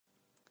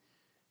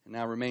And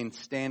now remain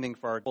standing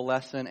for our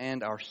lesson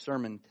and our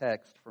sermon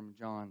text from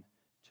John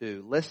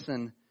 2.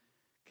 Listen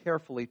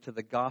carefully to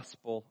the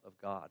gospel of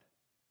God.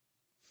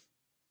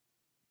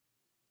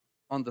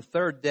 On the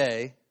third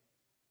day,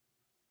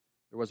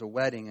 there was a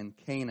wedding in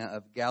Cana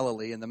of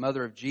Galilee, and the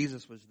mother of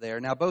Jesus was there.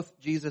 Now both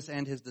Jesus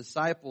and his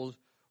disciples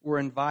were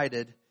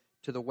invited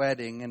to the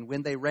wedding, and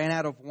when they ran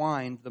out of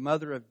wine, the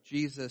mother of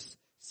Jesus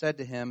said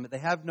to him, "They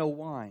have no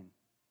wine."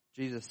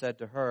 Jesus said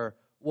to her,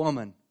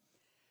 "Woman,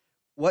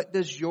 what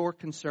does your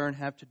concern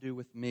have to do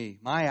with me?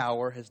 My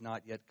hour has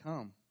not yet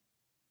come."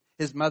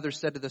 His mother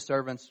said to the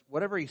servants,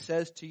 "Whatever he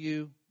says to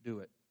you, do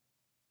it."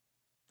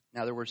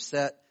 Now there were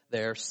set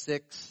there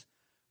 6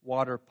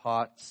 water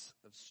pots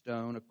of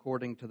stone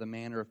according to the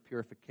manner of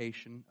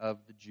purification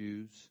of the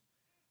Jews,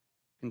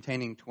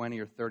 containing 20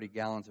 or 30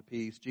 gallons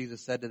apiece.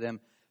 Jesus said to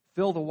them,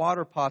 "Fill the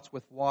water pots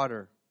with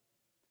water."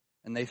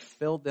 And they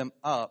filled them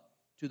up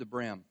to the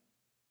brim.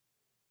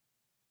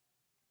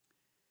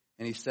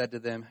 And he said to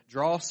them,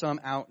 "Draw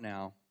some out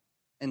now,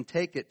 and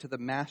take it to the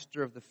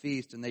master of the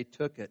feast." And they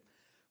took it.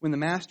 When the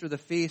master of the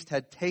feast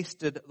had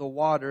tasted the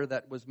water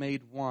that was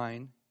made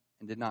wine,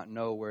 and did not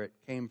know where it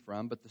came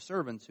from, but the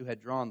servants who had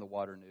drawn the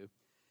water knew,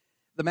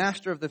 the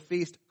master of the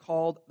feast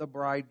called the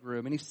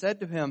bridegroom, and he said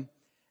to him,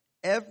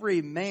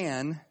 "Every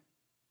man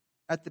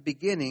at the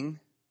beginning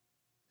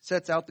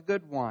sets out the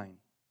good wine,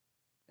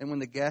 and when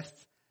the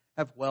guests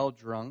have well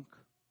drunk,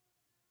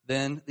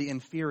 then the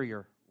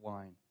inferior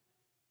wine.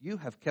 You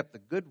have kept the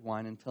good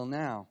wine until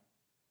now."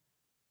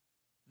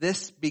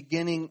 This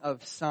beginning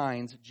of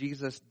signs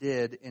Jesus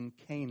did in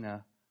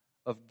Cana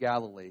of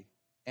Galilee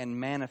and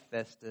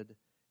manifested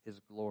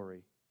his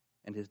glory,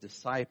 and his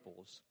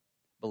disciples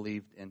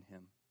believed in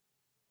him.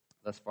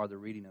 Thus far the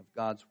reading of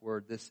God's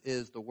word. This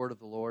is the word of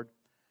the Lord.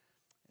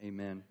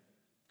 Amen.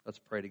 Let's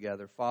pray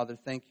together. Father,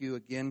 thank you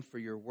again for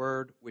your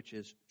word, which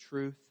is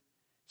truth.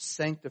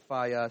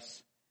 Sanctify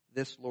us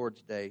this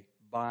Lord's day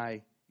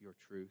by your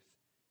truth,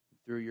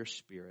 through your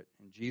Spirit.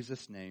 In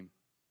Jesus' name,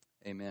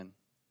 amen.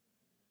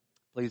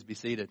 Please be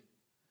seated.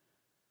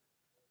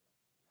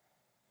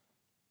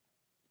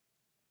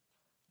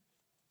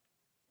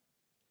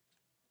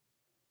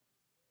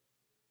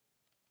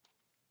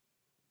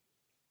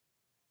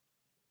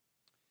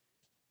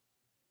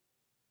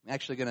 I'm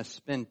actually going to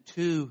spend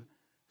 2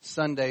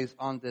 Sundays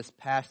on this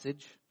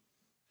passage,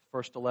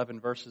 first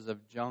 11 verses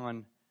of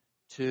John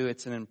 2.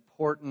 It's an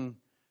important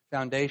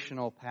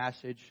foundational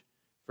passage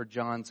for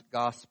John's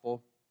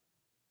gospel.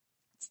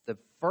 It's the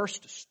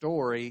first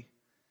story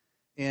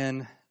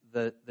in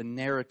the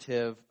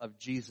narrative of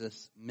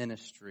Jesus'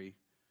 ministry.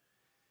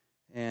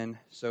 And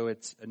so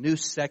it's a new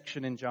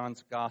section in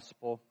John's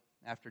gospel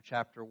after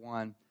chapter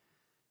 1.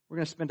 We're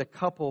going to spend a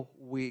couple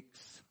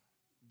weeks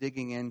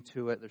digging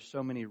into it. There's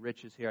so many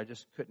riches here. I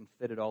just couldn't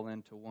fit it all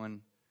into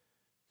one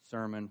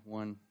sermon,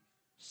 one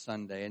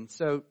Sunday. And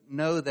so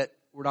know that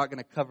we're not going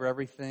to cover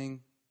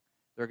everything.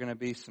 There are going to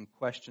be some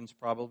questions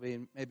probably,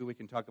 and maybe we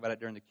can talk about it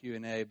during the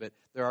Q&A, but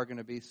there are going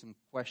to be some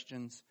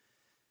questions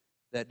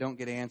that don't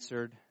get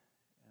answered,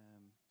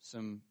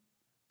 some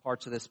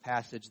parts of this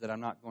passage that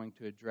I'm not going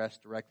to address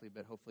directly,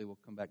 but hopefully we'll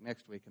come back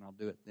next week and I'll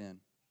do it then.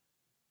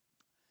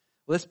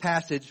 Well, this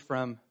passage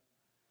from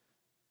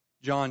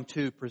John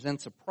 2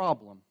 presents a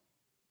problem.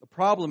 The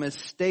problem is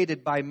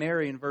stated by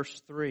Mary in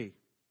verse 3.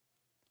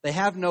 They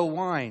have no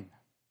wine.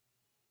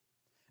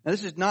 Now,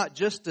 this is not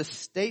just a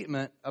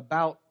statement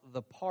about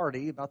the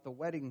party, about the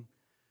wedding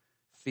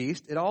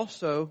feast. It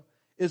also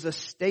is a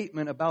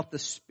statement about the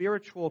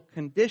spiritual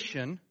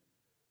condition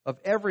of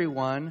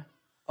everyone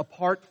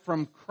apart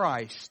from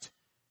Christ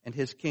and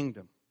his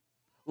kingdom.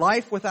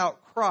 Life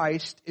without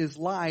Christ is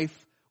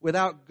life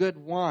without good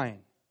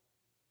wine.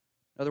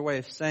 Another way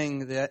of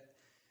saying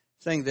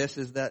this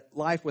is that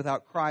life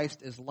without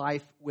Christ is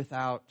life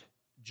without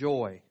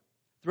joy.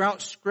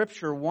 Throughout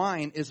Scripture,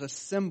 wine is a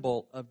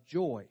symbol of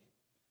joy.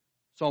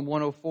 Psalm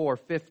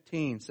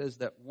 104:15 says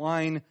that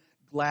wine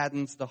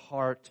gladdens the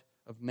heart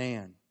of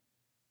man.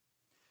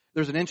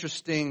 There's an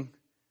interesting,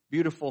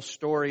 beautiful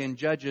story in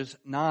Judges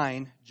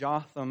 9.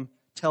 Jotham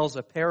tells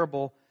a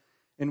parable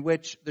in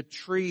which the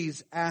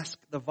trees ask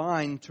the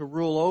vine to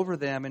rule over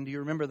them. And do you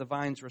remember the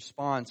vine's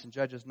response in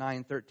Judges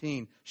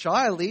 9:13? "Shall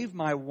I leave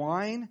my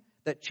wine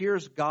that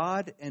cheers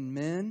God and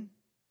men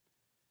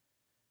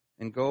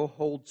and go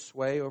hold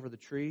sway over the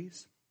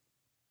trees?"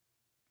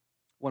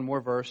 One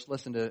more verse.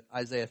 Listen to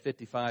Isaiah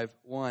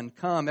 55:1.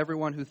 "Come,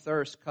 everyone who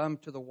thirsts, come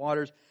to the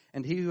waters,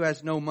 and he who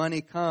has no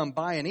money, come,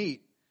 buy and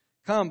eat.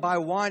 Come, buy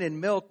wine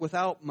and milk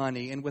without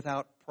money and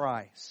without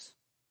price."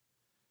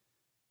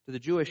 To the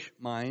Jewish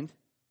mind,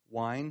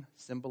 wine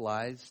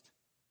symbolized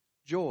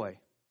joy.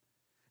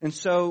 And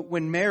so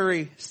when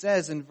Mary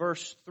says in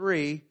verse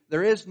 3,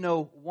 there is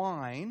no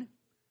wine,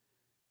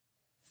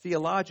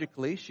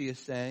 theologically she is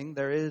saying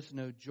there is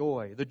no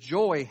joy. The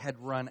joy had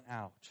run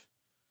out.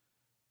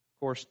 Of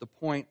course, the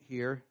point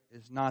here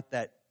is not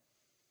that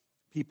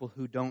people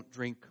who don't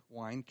drink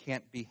wine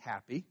can't be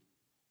happy.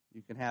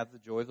 You can have the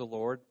joy of the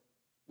Lord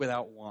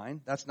without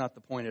wine. That's not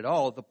the point at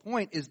all. The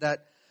point is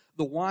that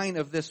the wine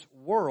of this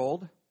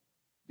world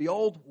The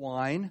old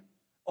wine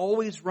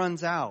always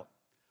runs out.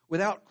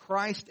 Without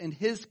Christ and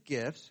His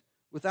gifts,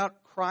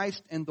 without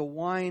Christ and the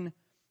wine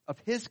of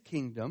His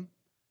kingdom,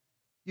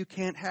 you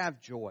can't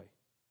have joy.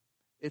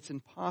 It's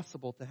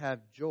impossible to have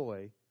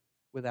joy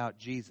without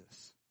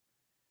Jesus.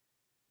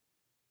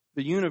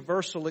 The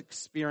universal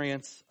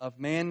experience of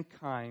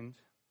mankind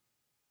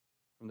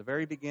from the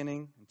very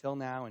beginning until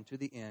now and to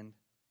the end,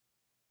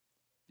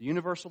 the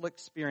universal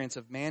experience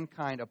of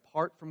mankind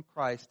apart from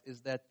Christ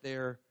is that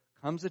there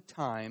comes a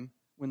time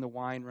when the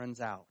wine runs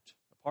out.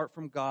 Apart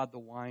from God, the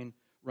wine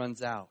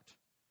runs out.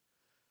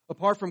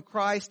 Apart from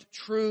Christ,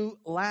 true,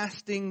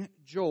 lasting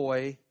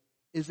joy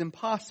is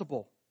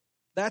impossible.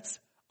 That's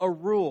a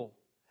rule.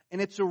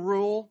 And it's a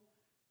rule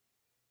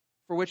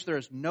for which there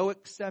is no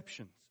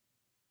exceptions.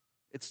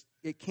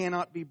 It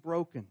cannot be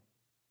broken.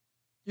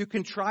 You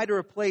can try to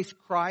replace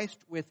Christ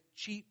with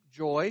cheap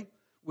joy,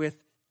 with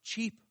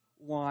cheap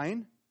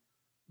wine,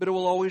 but it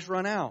will always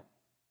run out.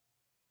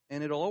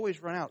 And it'll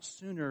always run out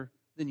sooner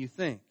than you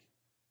think,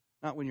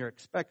 not when you're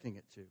expecting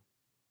it to.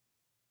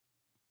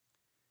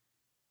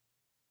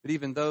 But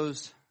even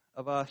those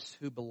of us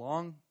who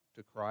belong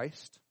to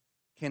Christ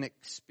can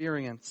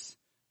experience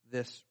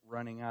this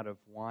running out of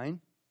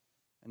wine.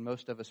 And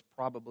most of us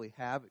probably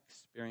have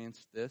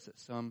experienced this at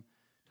some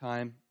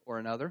time or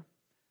another.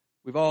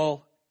 We've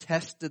all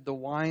tested the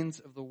wines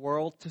of the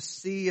world to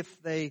see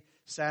if they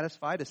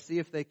satisfy, to see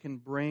if they can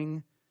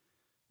bring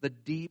the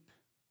deep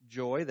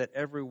joy that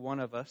every one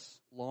of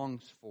us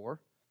longs for.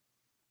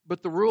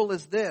 But the rule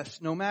is this: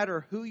 no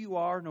matter who you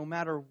are, no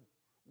matter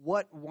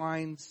what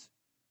wines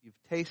you've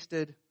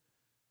tasted, if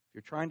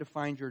you're trying to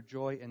find your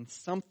joy in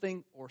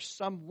something or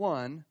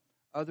someone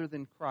other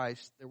than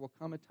Christ, there will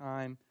come a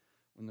time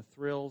when the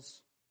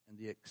thrills and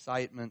the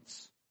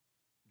excitements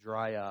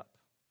dry up.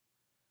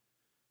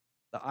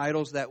 The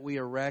idols that we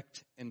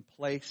erect in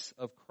place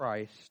of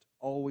Christ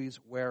always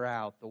wear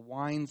out. The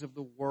wines of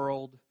the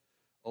world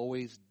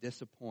always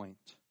disappoint.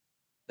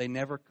 They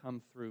never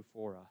come through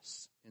for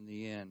us in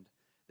the end.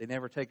 They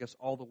never take us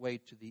all the way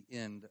to the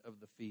end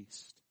of the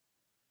feast.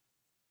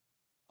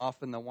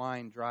 Often the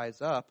wine dries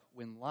up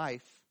when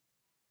life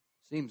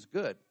seems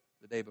good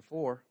the day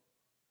before.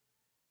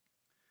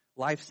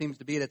 Life seems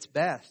to be at its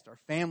best. Our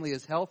family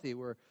is healthy.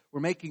 We're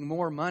making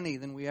more money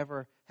than we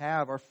ever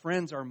have. Our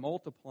friends are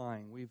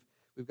multiplying. We've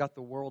got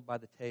the world by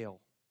the tail.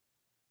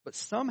 But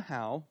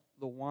somehow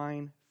the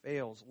wine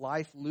fails.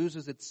 Life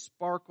loses its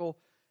sparkle,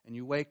 and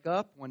you wake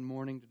up one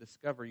morning to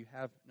discover you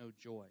have no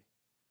joy.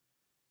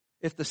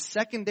 If the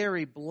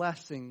secondary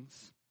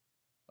blessings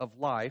of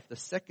life, the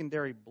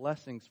secondary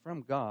blessings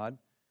from God,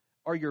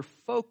 are your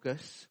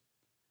focus,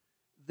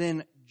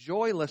 then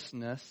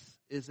joylessness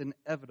is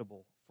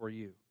inevitable for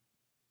you.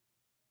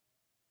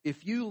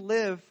 If you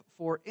live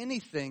for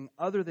anything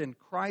other than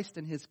Christ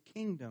and His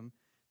kingdom,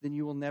 then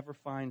you will never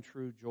find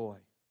true joy.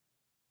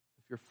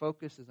 If your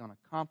focus is on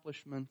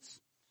accomplishments,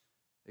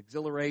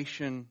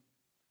 exhilaration,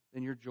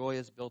 then your joy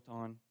is built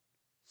on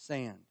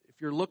sand. If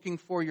you're looking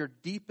for your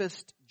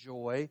deepest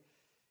joy,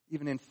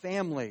 even in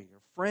family or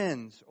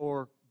friends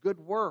or good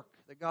work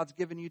that God's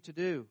given you to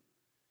do,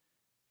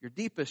 your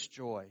deepest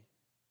joy,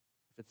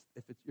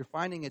 if you're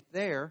finding it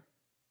there,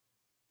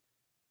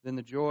 then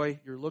the joy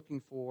you're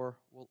looking for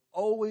will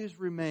always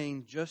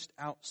remain just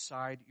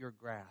outside your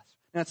grasp.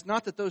 Now, it's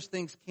not that those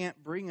things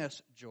can't bring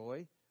us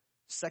joy,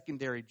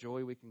 secondary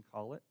joy we can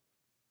call it,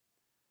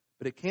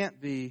 but it can't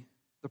be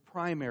the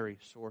primary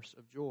source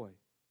of joy.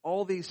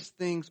 All these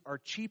things are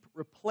cheap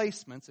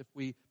replacements if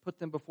we put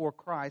them before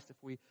Christ, if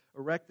we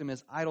erect them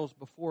as idols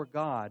before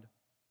God.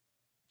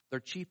 They're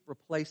cheap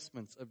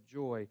replacements of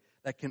joy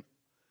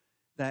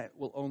that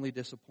will only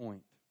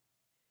disappoint.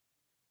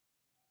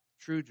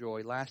 True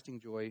joy, lasting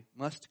joy,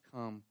 must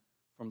come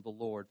from the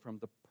Lord, from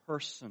the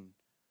person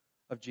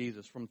of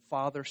Jesus, from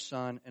Father,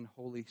 Son, and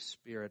Holy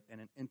Spirit,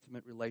 and an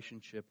intimate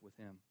relationship with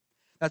Him.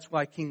 That's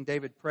why King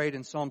David prayed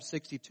in Psalm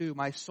 62,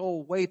 "My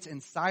soul waits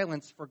in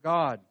silence for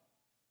God."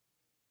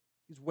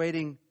 He's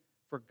waiting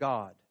for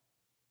God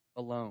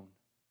alone.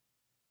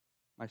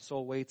 My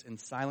soul waits in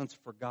silence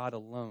for God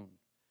alone.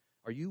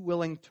 Are you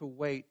willing to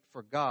wait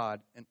for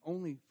God and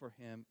only for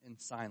Him in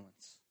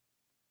silence?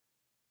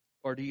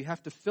 Or do you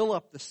have to fill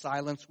up the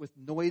silence with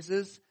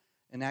noises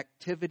and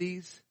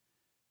activities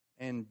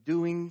and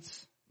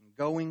doings and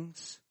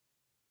goings?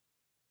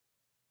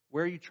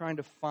 Where are you trying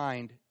to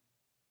find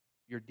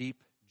your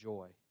deep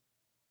joy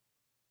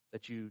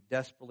that you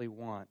desperately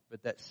want,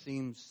 but that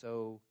seems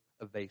so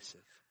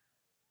evasive?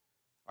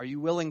 Are you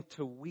willing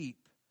to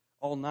weep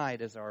all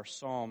night, as our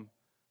psalm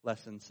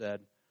lesson said,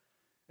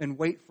 and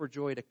wait for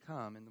joy to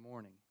come in the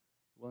morning?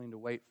 Willing to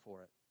wait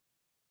for it?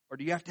 Or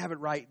do you have to have it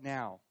right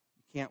now?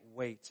 You can't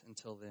wait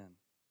until then.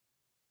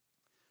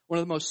 One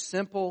of the most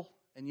simple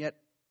and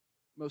yet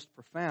most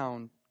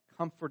profound,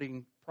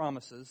 comforting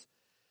promises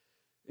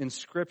in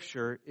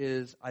Scripture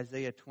is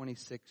Isaiah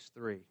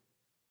 26:3.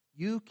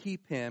 You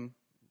keep him,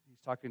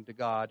 he's talking to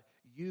God,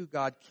 you,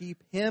 God,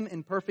 keep him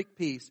in perfect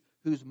peace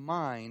whose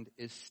mind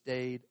is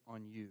stayed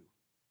on you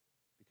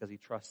because he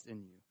trusts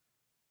in you.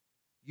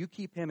 You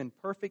keep him in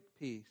perfect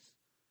peace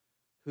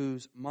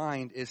whose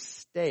mind is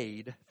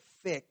stayed,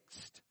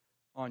 fixed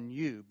on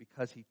you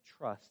because he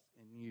trusts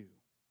in you.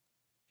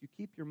 If you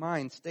keep your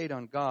mind stayed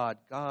on God,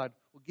 God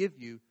will give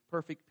you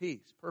perfect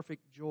peace,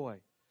 perfect joy.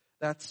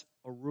 That's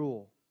a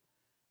rule.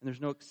 And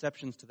there's no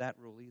exceptions to that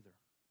rule either.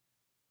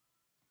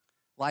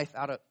 Life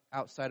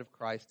outside of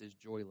Christ is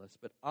joyless,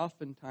 but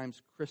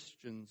oftentimes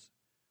Christians,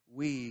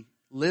 we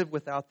live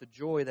without the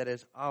joy that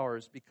is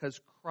ours because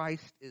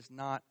Christ is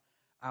not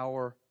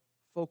our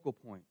focal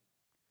point.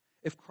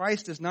 If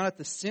Christ is not at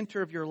the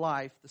center of your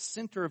life, the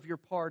center of your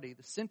party,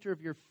 the center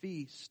of your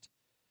feast,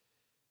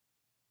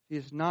 if He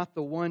is not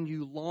the one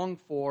you long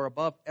for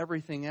above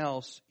everything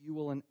else, you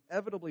will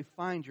inevitably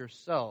find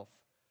yourself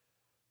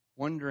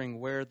wondering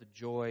where the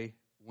joy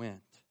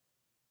went.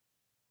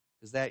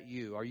 Is that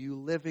you? Are you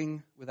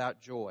living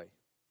without joy?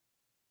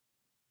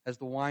 Has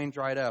the wine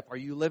dried up? Are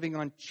you living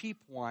on cheap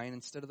wine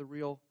instead of the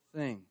real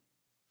thing?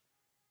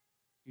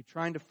 You're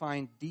trying to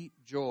find deep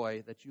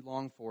joy that you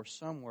long for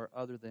somewhere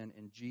other than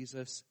in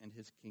Jesus and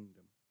His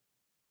kingdom.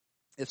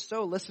 If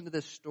so, listen to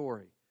this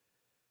story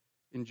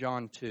in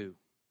John 2.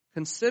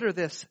 Consider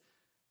this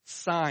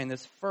sign,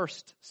 this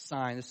first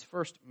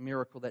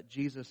miracle that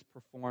Jesus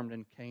performed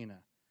in Cana.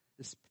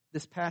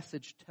 This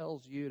passage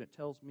tells you and it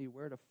tells me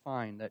where to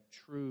find that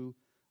true,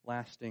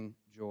 lasting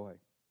joy.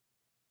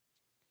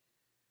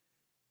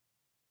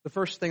 The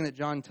first thing that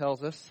John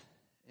tells us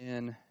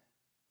in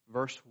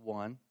verse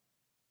 1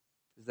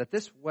 is that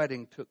this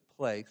wedding took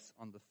place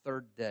on the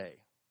third day.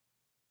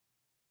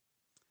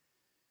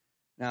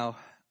 Now,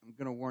 I'm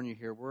going to warn you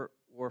here,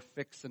 we're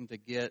fixing to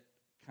get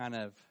kind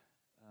of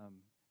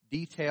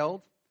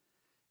detailed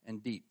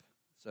and deep.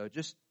 So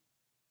just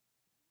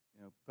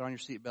put on your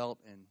seatbelt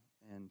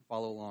and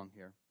follow along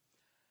here.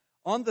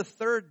 On the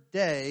third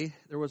day,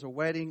 there was a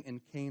wedding in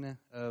Cana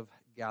of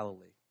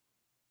Galilee.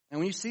 And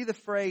when you see the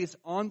phrase,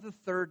 on the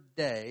third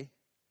day,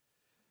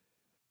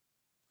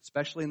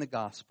 especially in the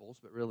Gospels,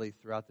 but really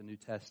throughout the New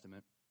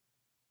Testament,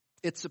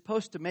 it's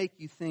supposed to make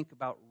you think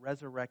about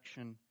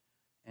resurrection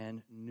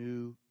and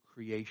new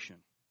creation.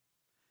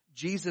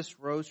 Jesus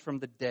rose from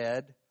the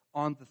dead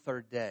on the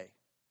third day.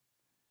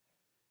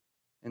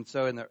 And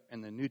so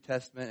in the New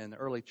Testament and the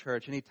early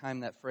church, anytime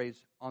that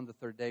phrase on the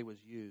third day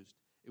was used,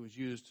 it was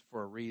used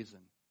for a reason,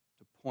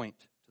 to point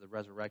to the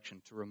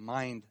resurrection, to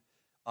remind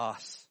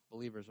us,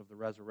 believers, of the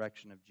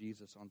resurrection of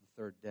Jesus on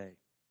the third day.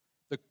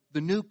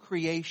 The new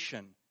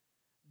creation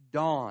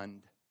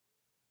dawned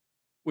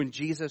when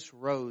Jesus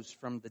rose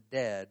from the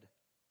dead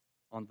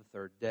on the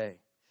third day.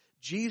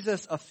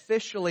 Jesus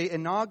officially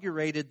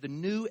inaugurated the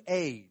new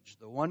age,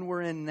 the one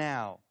we're in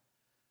now,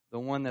 the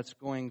one that's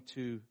going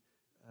to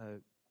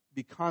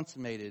be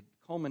consummated,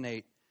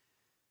 culminate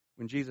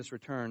when Jesus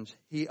returns.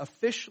 He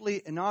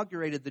officially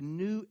inaugurated the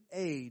new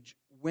age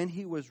when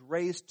He was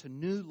raised to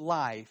new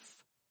life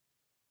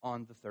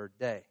on the third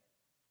day.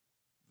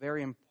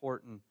 Very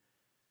important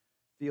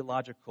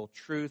theological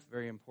truth,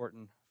 very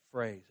important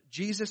phrase.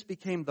 Jesus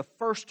became the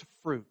first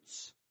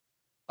fruits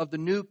of the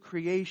new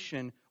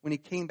creation when He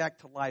came back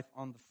to life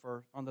on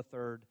the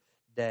third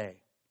day.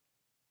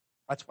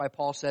 That's why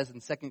Paul says in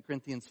 2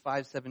 Corinthians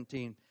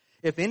 5:17,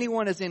 if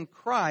anyone is in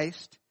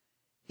Christ,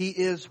 he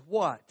is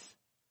what?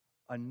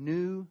 A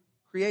new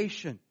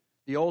creation.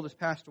 The old has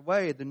passed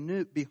away.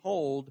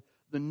 Behold,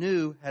 the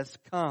new has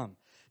come.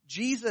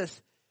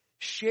 Jesus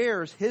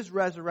shares His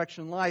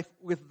resurrection life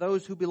with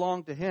those who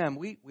belong to Him.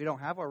 We don't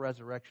have our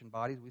resurrection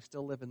bodies. We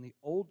still live in the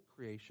old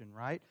creation,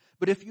 right?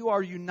 But if you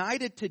are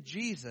united to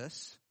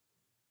Jesus,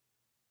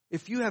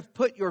 if you have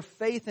put your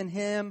faith in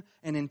Him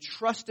and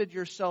entrusted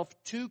yourself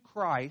to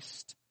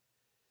Christ,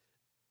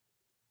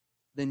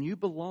 then you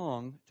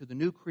belong to the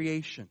new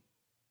creation.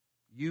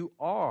 You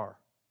are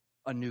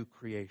a new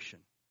creation.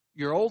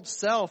 Your old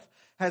self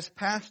has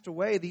passed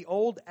away. The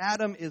old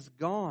Adam is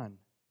gone.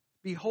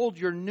 Behold,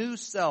 your new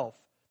self,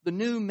 the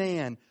new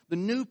man, the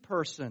new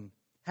person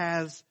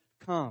has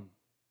come.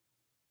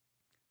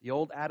 The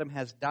old Adam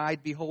has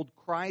died. Behold,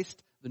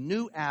 Christ, the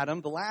new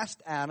Adam, the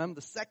last Adam,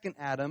 the second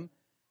Adam,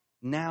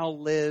 now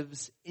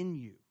lives in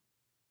you.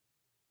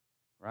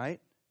 Right?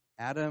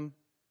 Adam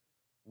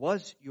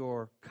was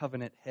your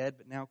covenant head,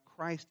 but now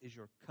Christ is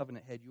your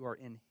covenant head. You are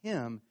in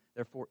Him,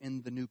 therefore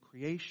in the new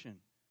creation.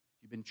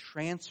 You've been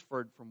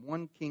transferred from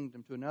one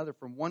kingdom to another,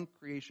 from one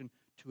creation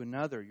to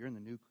another. You're in the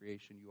new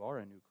creation. You are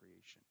a new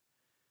creation.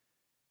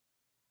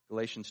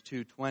 Galatians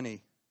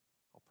 2:20,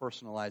 I'll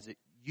personalize it.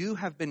 You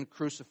have been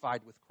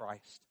crucified with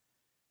Christ.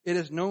 It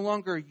is no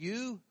longer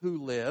you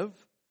who live,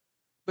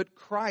 but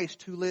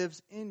Christ who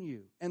lives in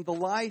you. And the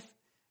life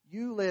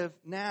you live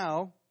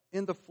now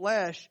in the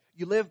flesh,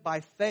 you live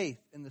by faith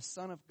in the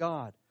Son of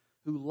God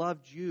who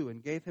loved you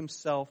and gave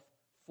Himself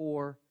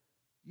for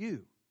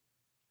you.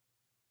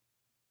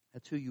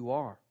 That's who you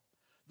are.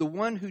 The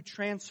one who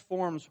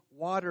transforms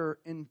water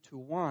into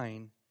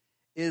wine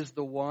is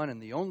the one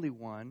and the only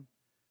one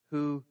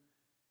who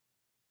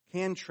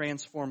can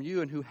transform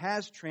you and who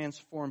has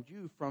transformed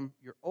you from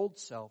your old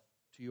self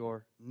to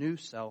your new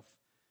self,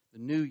 the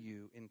new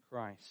you in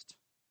Christ.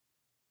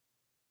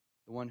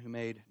 the one who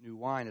made new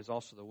wine is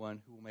also the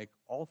one who will make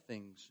all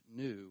things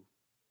new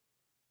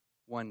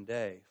one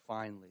day,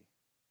 finally.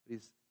 But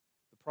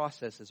the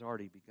process has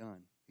already begun.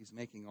 He's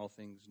making all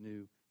things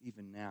new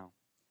even now.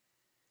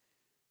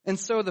 And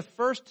so the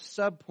first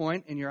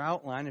subpoint in your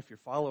outline, if you're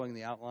following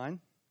the outline,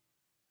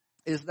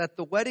 is that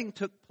the wedding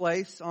took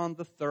place on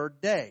the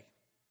third day.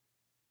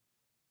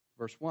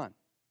 Verse 1.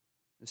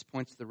 This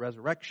points to the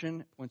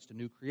resurrection. It points to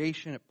new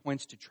creation. It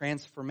points to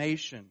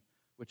transformation,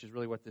 which is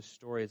really what this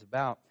story is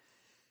about.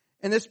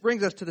 And this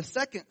brings us to the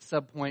second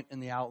subpoint in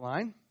the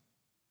outline.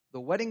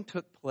 The wedding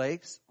took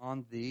place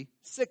on the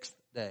sixth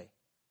day.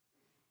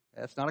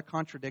 That's not a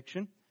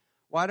contradiction.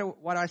 Why do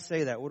I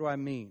say that? What do I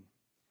mean?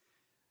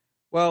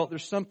 Well,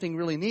 there's something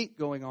really neat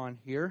going on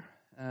here,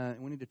 and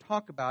we need to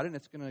talk about it, and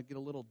it's going to get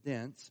a little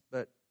dense,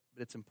 but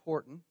it's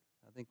important.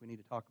 I think we need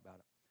to talk about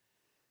it.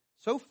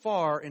 So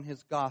far in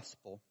his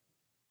gospel,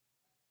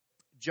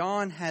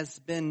 John has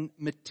been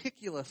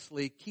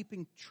meticulously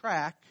keeping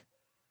track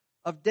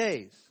of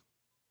days.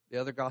 The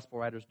other gospel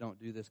writers don't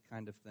do this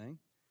kind of thing,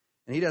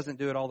 and he doesn't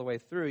do it all the way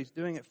through. He's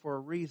doing it for a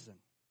reason.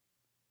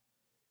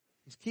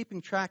 He's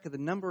keeping track of the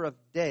number of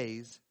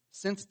days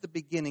since the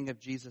beginning of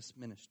Jesus'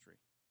 ministry.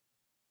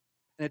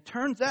 And it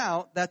turns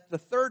out that the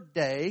third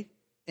day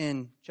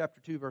in chapter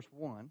 2, verse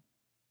 1,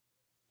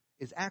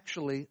 is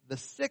actually the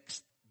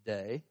sixth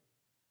day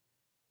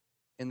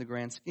in the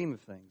grand scheme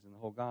of things, in the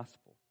whole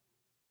gospel.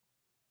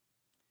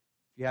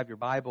 If you have your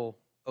Bible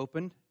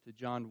opened to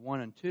John 1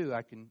 and 2,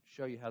 I can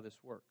show you how this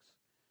works.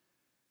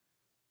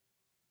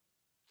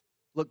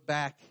 Look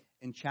back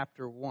in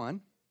chapter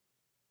 1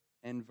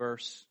 and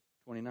verse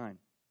 29.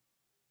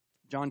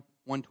 John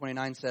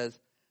 1:29 says,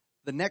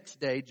 the next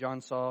day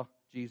John saw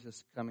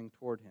Jesus coming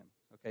toward him.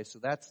 Okay, so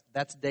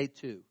that's day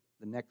 2,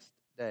 the next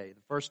day.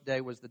 The first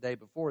day was the day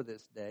before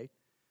this day,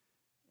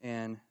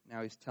 and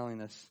now he's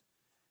telling us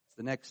it's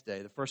the next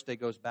day. The first day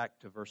goes back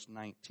to verse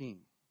 19.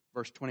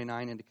 Verse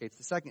 29 indicates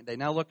the second day.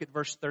 Now look at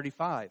verse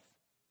 35.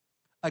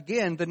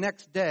 Again, the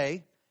next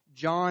day,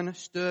 John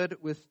stood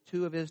with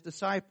 2 of his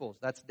disciples.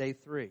 That's day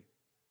 3.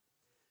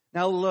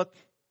 Now look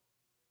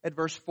at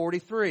verse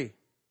 43.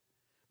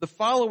 The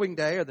following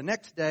day, or the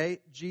next day,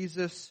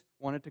 Jesus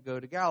wanted to go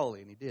to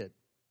Galilee, and he did.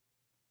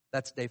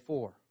 That's day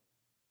 4.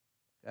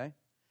 Okay?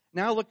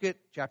 Now look at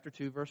chapter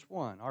 2, verse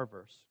 1, our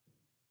verse.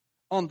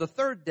 On the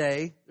third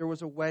day, there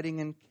was a wedding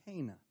in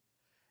Cana.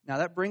 Now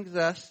that brings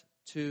us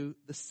to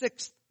the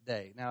sixth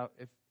day. Now,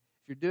 if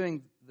you're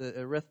doing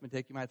the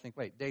arithmetic, you might think,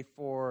 wait, day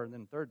 4 and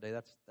then third day,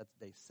 that's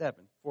day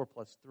 7. 4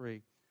 plus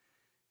 3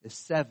 is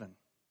 7.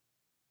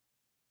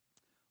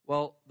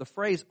 Well, the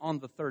phrase on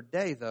the third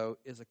day, though,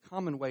 is a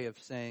common way of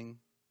saying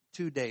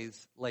 2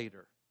 days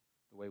later,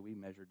 the way we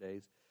measure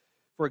days.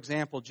 For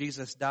example,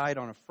 Jesus died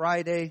on a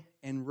Friday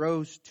and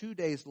rose 2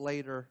 days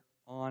later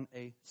on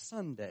a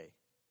Sunday.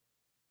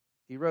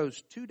 He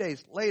rose 2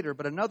 days later,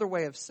 but another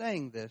way of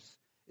saying this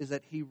is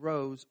that he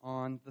rose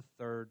on the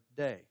third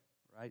day,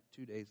 right?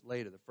 2 days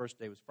later. The first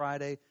day was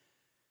Friday.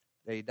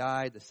 They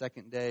died. The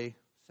second day,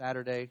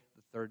 Saturday.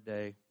 The third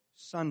day,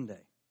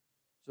 Sunday.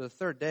 So the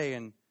third day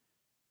in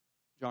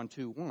John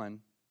 2:1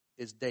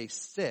 is day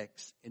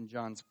 6 in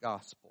John's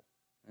gospel.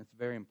 And it's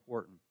very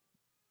important.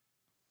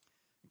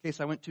 In case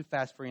I went too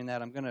fast for you in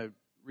that, I'm going to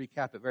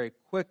recap it very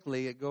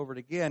quickly and go over it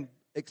again,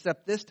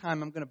 except this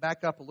time I'm going to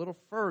back up a little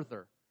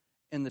further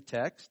in the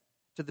text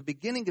to the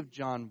beginning of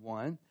John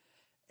 1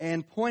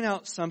 and point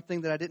out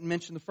something that I didn't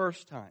mention the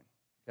first time.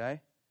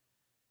 Okay?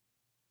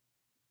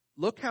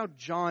 Look how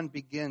John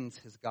begins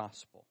his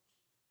gospel.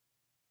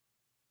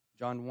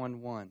 John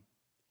 1:1.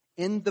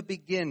 In the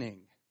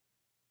beginning.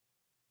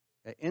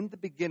 Okay, in the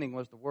beginning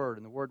was the Word,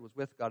 and the Word was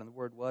with God, and the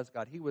Word was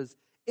God. He was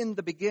in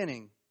the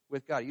beginning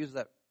with God. He uses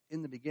that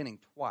in the beginning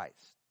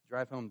twice to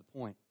drive home the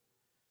point.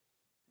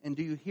 And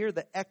do you hear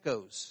the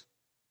echoes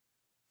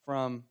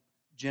from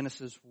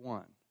Genesis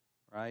 1?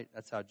 Right?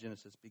 That's how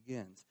Genesis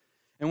begins.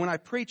 And when I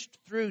preached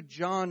through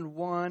John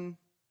 1,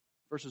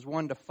 verses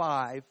 1 to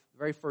 5, the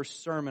very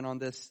first sermon on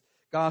this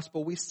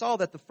gospel, we saw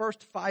that the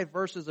first 5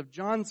 verses of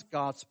John's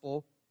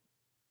gospel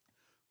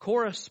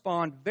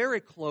correspond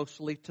very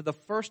closely to the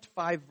first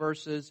 5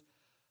 verses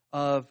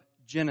of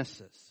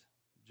Genesis.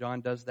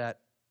 John does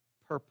that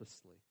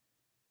purposely.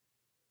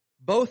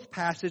 Both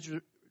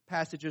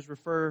passages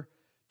refer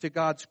to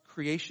God's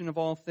creation of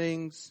all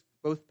things.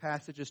 Both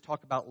passages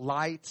talk about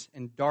light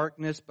and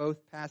darkness.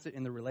 Both passages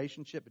in the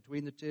relationship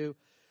between the two.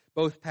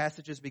 Both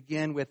passages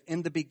begin with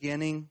in the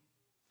beginning.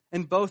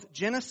 And both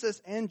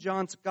Genesis and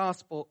John's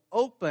gospel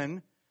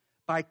open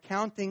by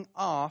counting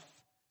off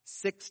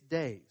 6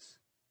 days.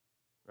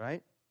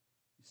 Right?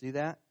 You see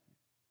that?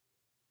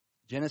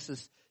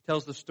 Genesis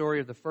tells the story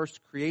of the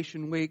first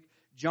creation week.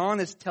 John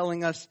is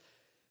telling us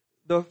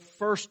the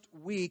first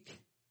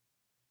week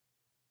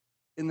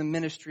in the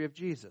ministry of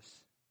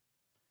Jesus.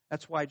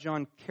 That's why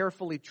John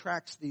carefully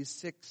tracks these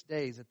 6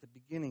 days at the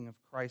beginning of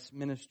Christ's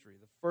ministry.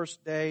 The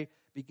first day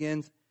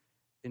begins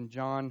in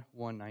John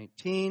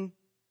 1:19.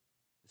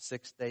 The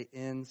sixth day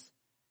ends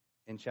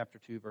in chapter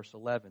 2, verse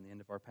 11, the end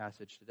of our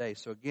passage today.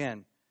 So again,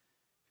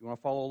 if If you want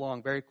to follow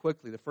along very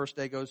quickly, the first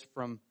day goes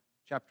from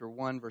chapter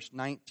 1, verse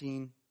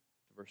 19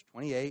 to verse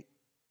 28.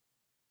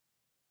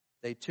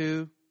 Day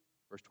 2,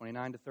 verse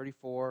 29 to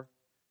 34.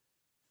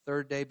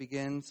 Third day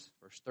begins,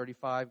 verse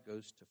 35,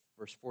 goes to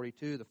verse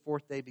 42. The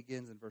fourth day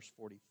begins in verse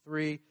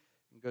 43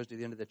 and goes to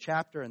the end of the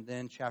chapter. And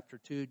then chapter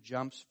 2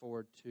 jumps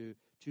forward to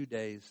 2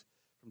 days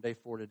from day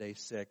 4 to day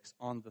 6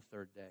 on the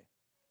third day.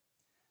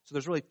 So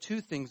there's really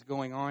two things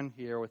going on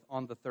here with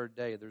on the third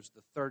day. There's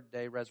the third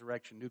day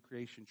resurrection, new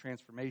creation,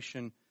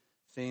 transformation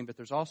theme, but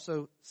there's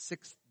also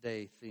sixth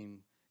day theme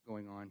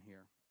going on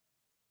here.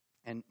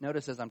 And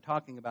notice as I'm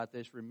talking about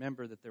this,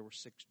 remember that there were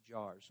 6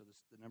 jars. So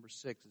the number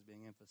 6 is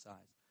being emphasized.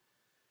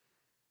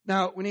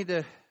 Now,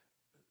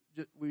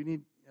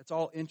 it's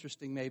all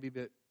interesting maybe,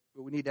 but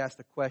we need to ask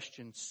the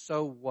question,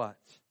 so what?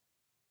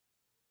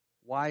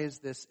 Why is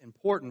this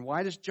important?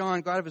 Why does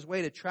John go out of his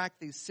way to track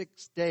these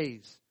 6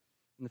 days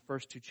in the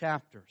first 2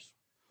 chapters?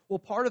 Well,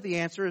 part of the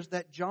answer is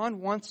that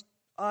John wants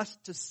us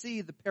to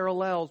see the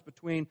parallels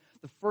between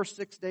the first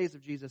 6 days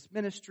of Jesus'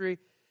 ministry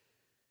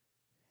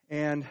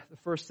and the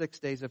first 6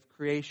 days of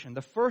creation.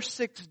 The first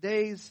 6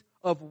 days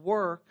of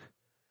work,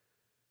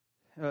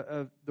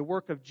 the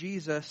work of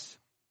Jesus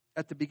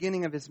at the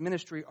beginning of his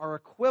ministry, are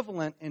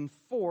equivalent in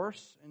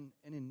force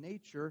and in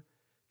nature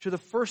to the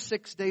first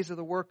 6 days of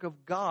the work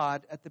of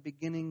God at the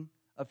beginning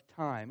of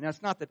time. Now,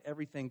 it's not that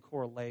everything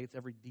correlates,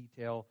 every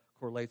detail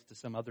correlates to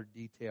some other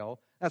detail.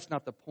 That's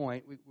not the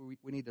point.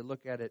 We need to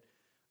look at it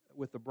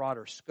with a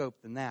broader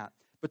scope than that.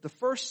 But the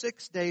first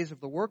 6 days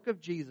of the work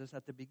of Jesus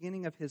at the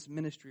beginning of his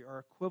ministry are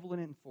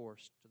equivalent in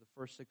force to the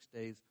first 6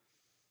 days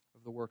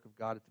of the work of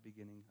God at the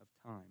beginning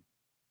of time.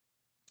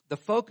 The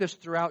focus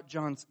throughout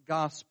John's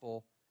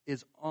gospel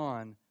is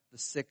on the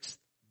 6th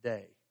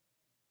day.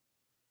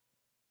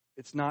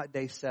 It's not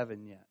day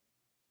 7 yet.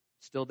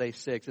 It's still day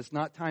 6. It's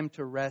not time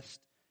to rest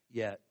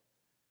yet.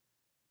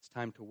 It's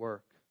time to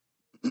work.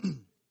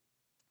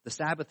 The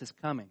Sabbath is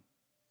coming,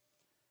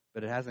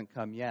 but it hasn't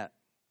come yet.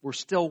 We're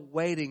still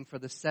waiting for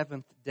the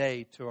 7th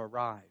day to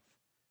arrive.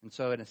 And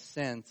so in a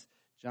sense,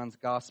 John's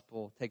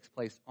gospel takes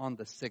place on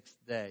the 6th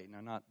day. Now,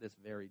 not this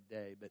very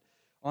day, but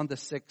on the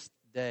 6th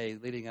day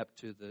leading up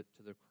to the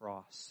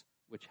cross,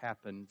 which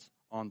happened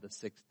on the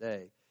 6th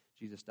day.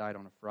 Jesus died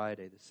on a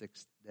Friday, the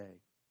 6th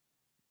day.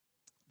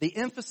 The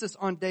emphasis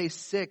on day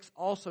 6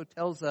 also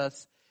tells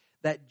us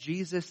that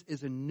Jesus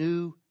is a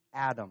new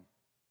Adam.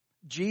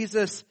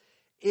 Jesus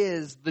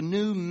is the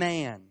new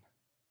man.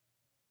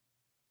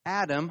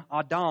 Adam,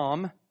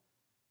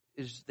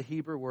 is the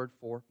Hebrew word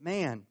for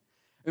man.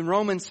 In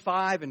Romans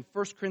 5 and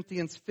 1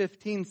 Corinthians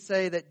 15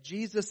 say that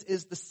Jesus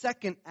is the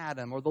second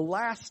Adam or the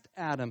last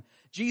Adam.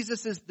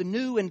 Jesus is the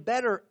new and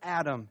better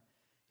Adam.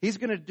 He's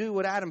going to do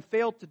what Adam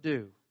failed to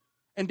do.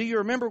 And do you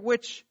remember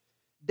which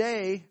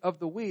day of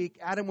the week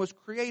Adam was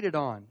created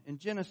on in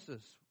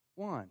Genesis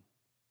 1?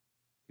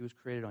 He was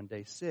created on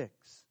day 6.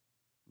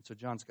 And so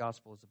John's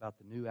gospel is about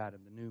the new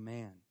Adam, the new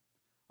man.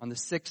 On the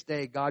 6th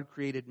day, God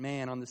created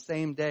man. On the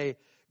same day,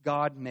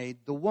 God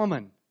made the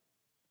woman.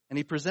 And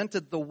he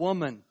presented the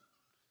woman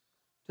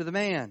to the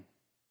man.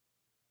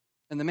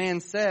 And the man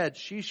said,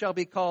 "She shall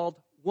be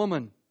called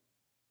woman,"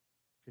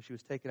 because she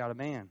was taken out of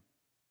man.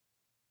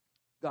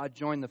 God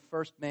joined the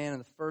first man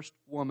and the first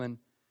woman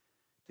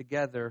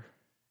together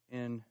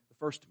in the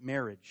first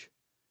marriage.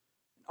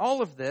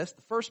 All of this,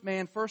 the first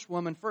man, first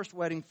woman, first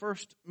wedding,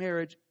 first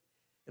marriage,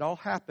 it all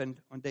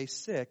happened on day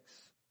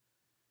 6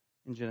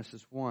 in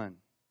Genesis 1.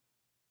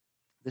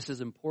 This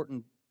is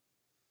important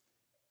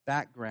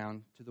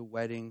background to the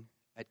wedding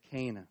at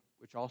Cana,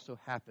 which also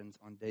happens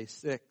on day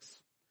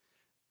 6.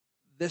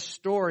 This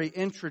story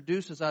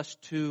introduces us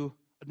to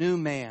a new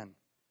man,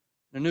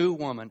 a new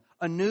woman,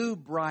 a new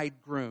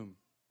bridegroom,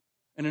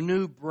 and a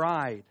new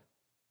bride,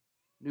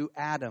 new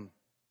Adam,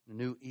 and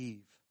a new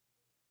Eve.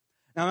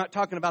 Now, I'm not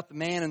talking about the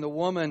man and the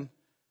woman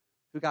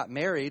who got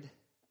married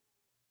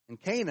in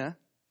Cana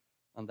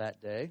on that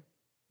day.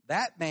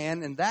 That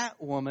man and that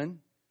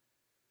woman,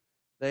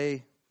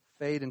 they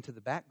fade into the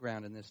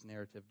background in this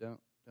narrative,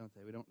 don't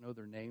they? We don't know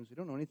their names. We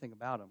don't know anything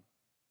about them,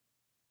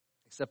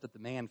 except that the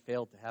man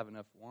failed to have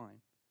enough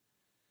wine.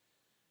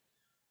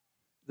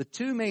 The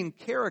two main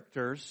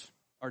characters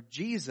are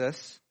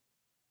Jesus,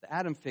 the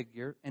Adam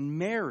figure, and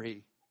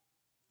Mary,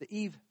 the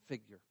Eve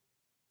figure.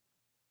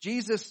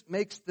 Jesus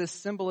makes this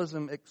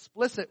symbolism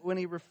explicit when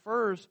he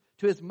refers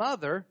to his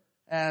mother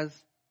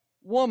as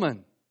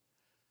woman.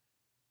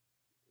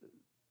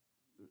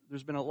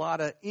 There's been a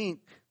lot of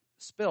ink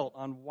spilt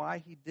on why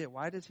he did.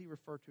 Why does he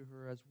refer to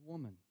her as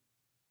woman?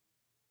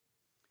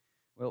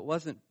 Well, it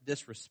wasn't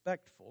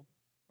disrespectful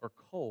or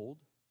cold.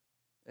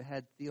 It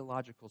had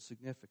theological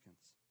significance.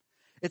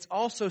 It's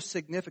also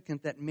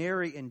significant that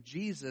Mary and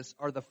Jesus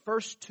are the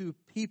first two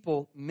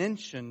people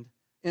mentioned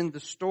in the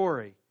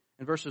story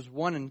in verses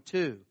 1 and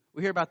 2.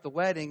 We hear about the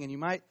wedding, and you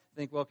might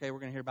think, well, okay, we're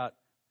going to hear about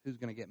who's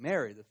going to get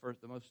married, the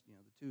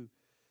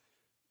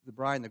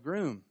bride and the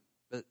groom.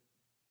 But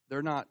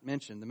they're not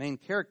mentioned. The main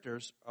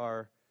characters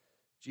are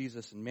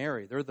Jesus and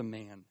Mary. They're the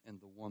man and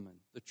the woman.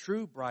 The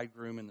true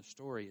bridegroom in the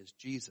story is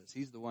Jesus.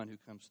 He's the one who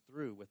comes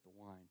through with the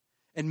wine.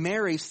 And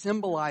Mary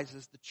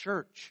symbolizes the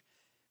church.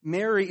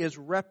 Mary is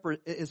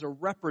a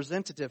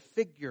representative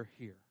figure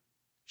here.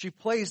 She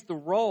plays the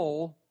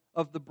role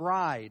of the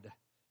bride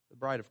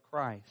of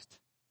Christ.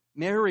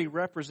 Mary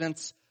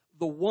represents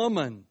the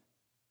woman,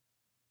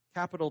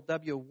 capital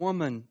W,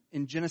 woman,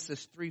 in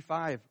Genesis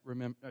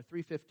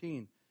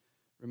 3:15.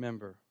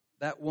 Remember,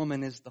 that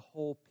woman is the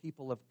whole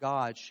people of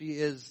God. She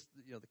is,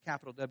 the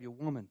capital W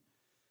woman.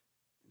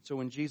 So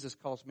when Jesus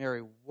calls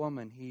Mary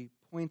woman, he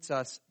points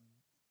us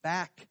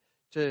back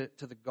to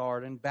the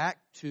garden, back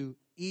to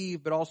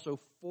Eve, but also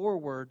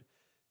forward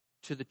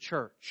to the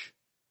church.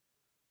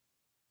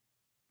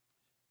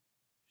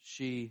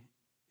 She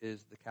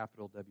is the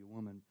capital W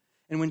woman.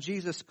 And when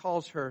Jesus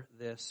calls her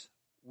this,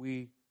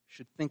 we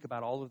should think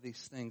about all of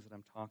these things that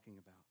I'm talking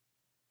about.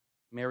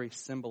 Mary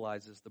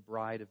symbolizes the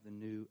bride of the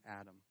new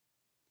Adam.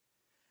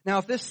 Now,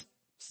 if this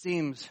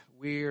seems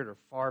weird or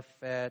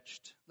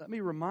far-fetched, let me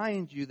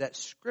remind you that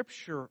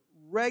Scripture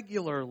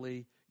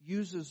regularly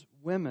uses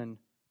women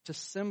to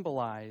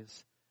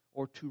symbolize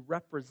or to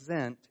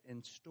represent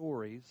in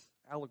stories,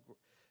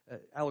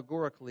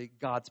 allegorically,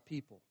 God's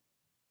people.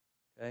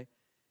 Okay?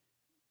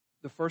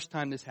 The first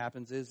time this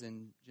happens is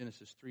in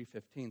Genesis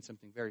 3:15.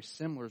 Something very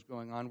similar is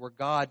going on where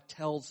God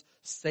tells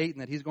Satan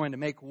that he's going to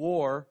make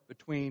war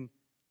between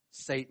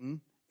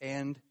Satan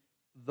and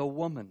the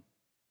woman.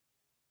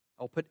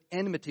 I'll put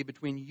enmity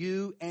between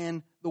you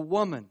and the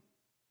woman.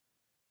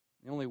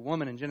 The only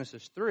woman in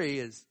Genesis 3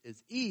 is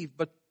Eve,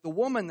 but the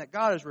woman that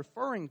God is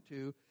referring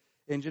to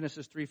in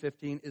Genesis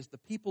 3:15 is the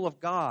people of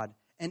God.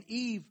 And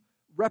Eve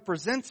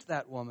represents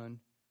that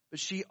woman, but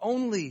she's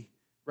only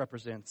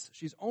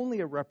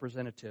a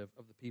representative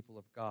of the people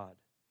of God.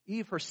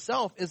 Eve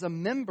herself is a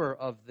member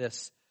of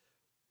this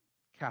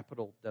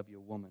capital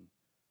W woman,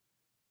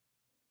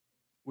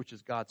 which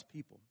is God's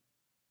people,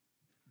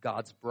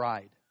 God's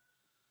bride.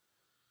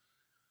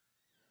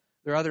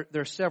 There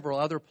are several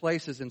other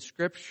places in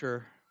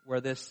Scripture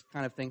where this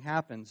kind of thing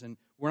happens, and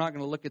we're not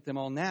going to look at them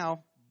all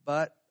now,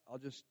 but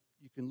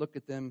you can look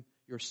at them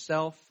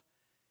yourself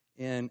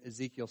in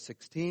Ezekiel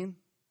 16,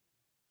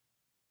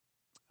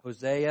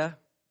 Hosea,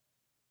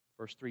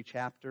 first 3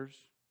 chapters.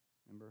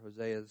 Remember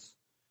Hosea's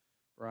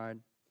bride.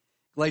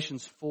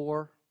 Galatians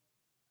 4,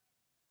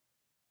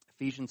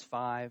 Ephesians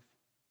 5,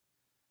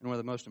 and one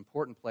of the most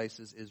important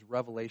places is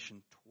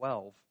Revelation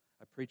 12.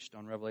 I preached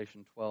on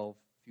Revelation 12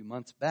 a few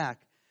months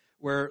back,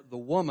 where the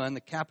woman,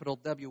 the capital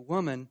W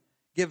woman,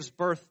 gives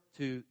birth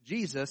to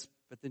Jesus,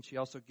 but then she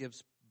also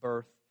gives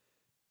birth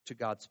to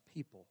God's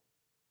people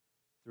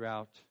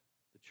throughout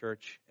the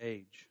church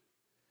age.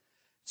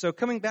 So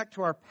coming back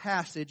to our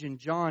passage in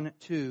John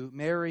 2,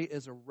 Mary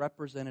is a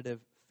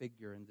representative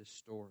figure in this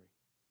story.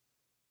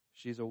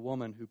 She's a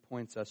woman who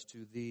points us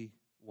to the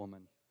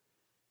woman.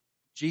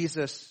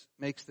 Jesus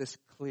makes this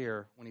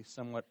clear when he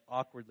somewhat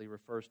awkwardly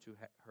refers to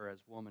her as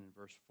woman in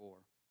verse 4.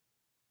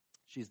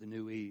 She's the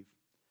new Eve.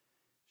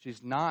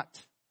 She's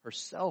not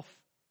herself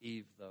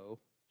Eve, though.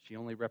 She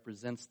only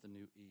represents the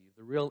new Eve.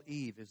 The real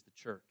Eve is the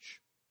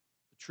church.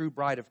 The true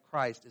bride of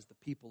Christ is the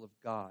people of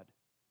God.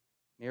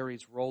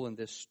 Mary's role in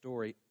this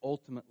story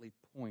ultimately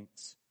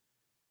points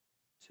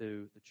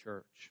to the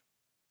church.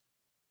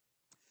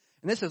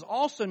 And this is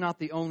also not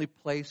the only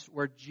place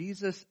where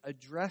Jesus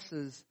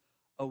addresses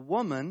a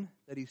woman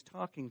that he's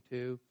talking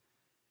to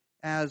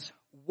as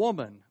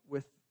woman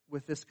with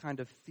this kind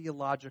of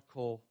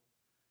theological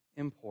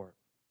import.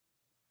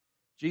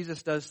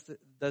 Jesus does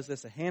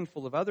this a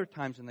handful of other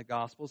times in the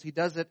Gospels. He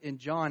does it in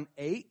John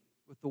 8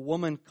 with the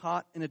woman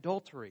caught in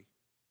adultery.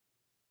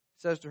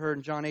 He says to her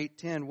in John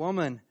 8:10,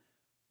 "Woman,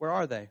 where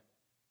are they?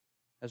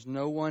 Has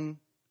no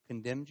one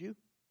condemned you?"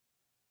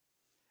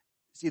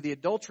 See, the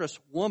adulterous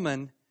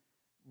woman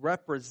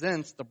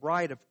represents the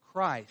bride of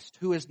Christ,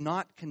 who is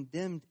not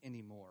condemned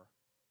anymore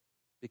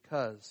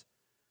because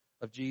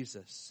of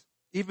Jesus.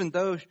 Even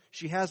though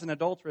she has an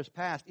adulterous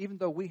past, even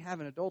though we have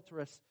an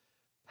adulterous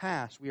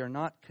past, we are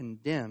not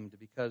condemned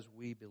because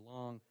we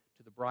belong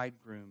to the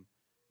bridegroom,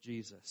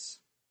 Jesus.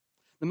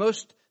 The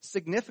most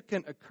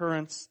significant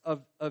occurrence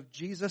of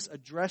Jesus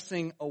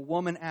addressing a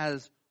woman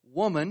as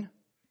woman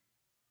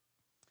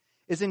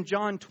is in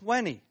John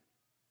 20,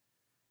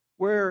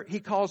 where he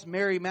calls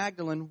Mary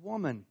Magdalene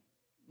woman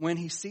when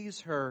he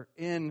sees her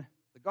in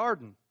the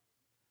garden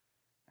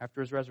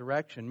after his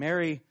resurrection.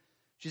 Mary,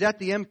 she's at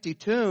the empty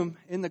tomb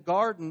in the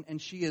garden,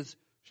 and she's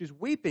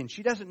weeping.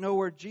 She doesn't know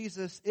where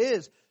Jesus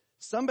is.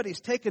 Somebody's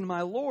taken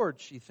my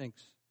Lord, she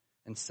thinks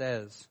and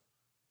says.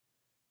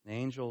 The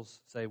angels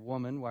say,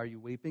 "Woman, why are you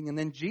weeping?" And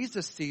then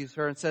Jesus sees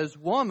her and says,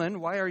 "Woman,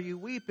 why are you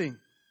weeping?"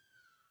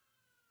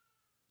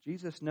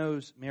 Jesus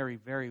knows Mary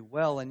very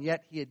well, and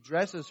yet he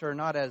addresses her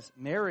not as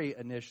Mary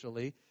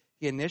initially.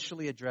 He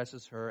initially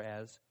addresses her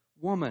as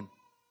woman.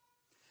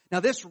 Now,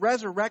 this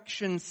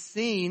resurrection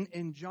scene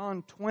in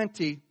John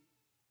 20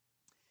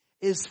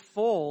 is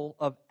full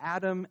of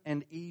Adam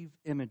and Eve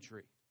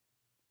imagery.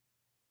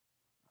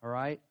 All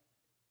right?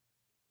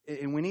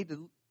 And we need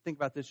to think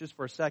about this just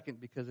for a second,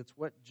 because it's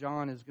what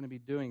John is going to be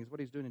doing. It's what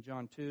he's doing in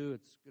John 2.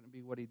 It's going to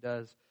be what he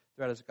does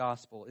throughout his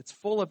gospel. It's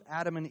full of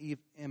Adam and Eve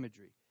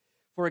imagery.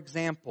 For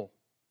example,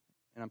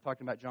 and I'm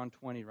talking about John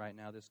 20 right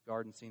now, this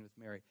garden scene with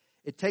Mary.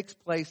 It takes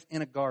place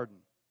in a garden,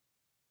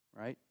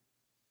 right?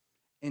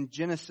 In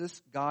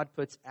Genesis, God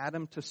puts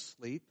Adam to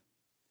sleep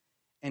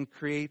and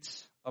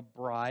creates a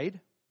bride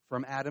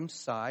from Adam's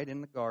side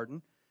in the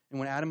garden. And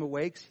when Adam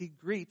awakes, he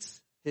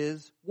greets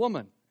his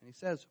woman. And he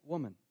says,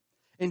 woman.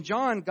 In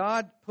John,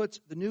 God puts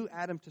the new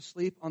Adam to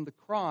sleep on the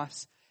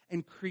cross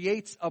and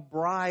creates a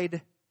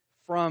bride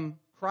from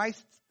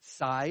Christ's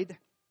side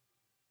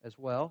as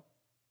well.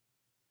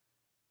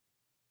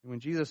 And when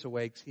Jesus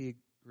awakes, he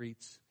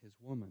greets his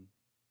woman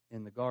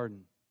in the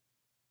garden.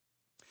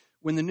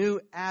 When the new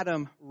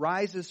Adam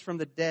rises from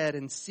the dead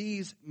and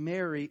sees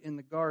Mary in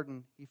the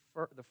garden,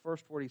 the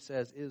first word he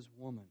says is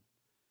woman.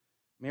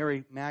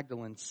 Mary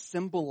Magdalene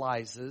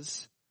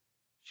symbolizes,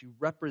 she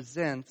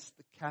represents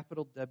the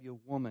capital W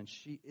woman.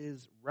 She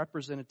is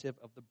representative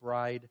of the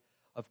bride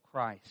of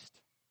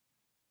Christ.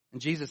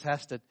 And Jesus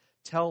has to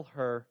tell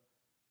her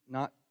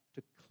not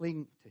to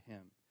cling to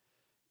him.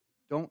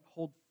 Don't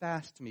hold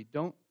fast to me.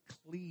 Don't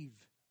cleave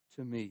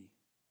to me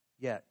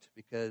yet,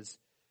 because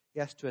he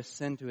has to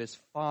ascend to his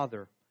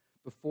Father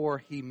before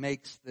he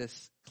makes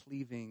this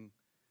cleaving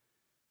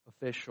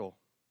official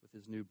with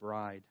his new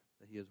bride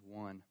that he has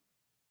won.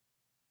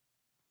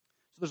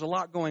 So there's a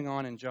lot going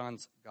on in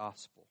John's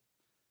gospel.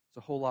 It's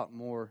a whole lot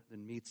more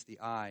than meets the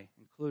eye,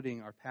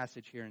 including our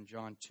passage here in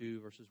John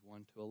 2, verses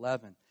 1 to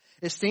 11.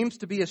 It seems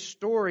to be a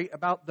story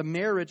about the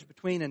marriage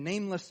between a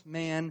nameless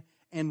man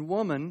and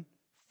woman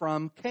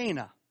from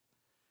Cana.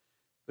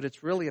 But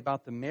it's really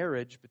about the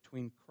marriage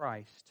between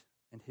Christ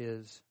and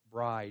his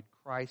bride,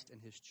 Christ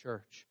and his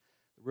church.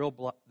 The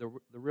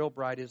real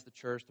bride is the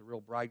church. The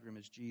real bridegroom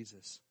is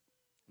Jesus.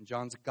 And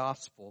John's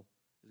gospel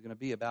is going to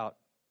be about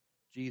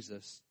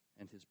Jesus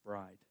and his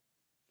bride.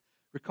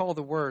 Recall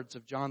the words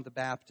of John the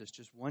Baptist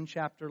just one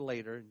chapter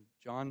later in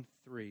John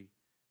 3,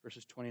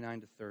 verses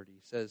 29 to 30. He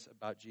says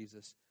about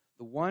Jesus,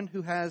 the one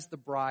who has the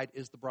bride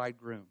is the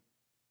bridegroom.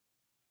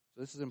 So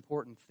this is an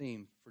important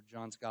theme for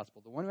John's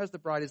gospel. The one who has the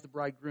bride is the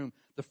bridegroom.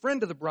 The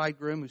friend of the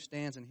bridegroom who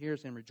stands and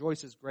hears him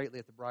rejoices greatly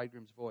at the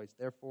bridegroom's voice.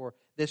 Therefore,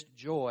 this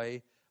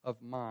joy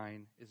of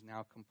mine is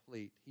now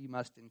complete. He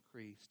must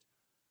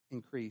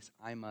increase,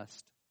 I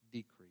must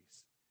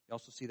decrease. You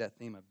also see that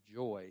theme of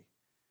joy,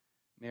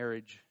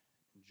 marriage,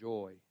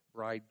 joy,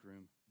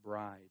 bridegroom,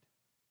 bride.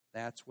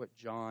 That's what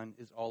John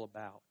is all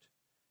about.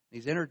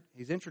 He's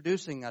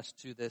introducing us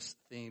to this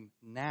theme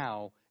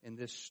now in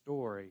this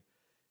story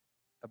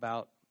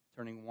about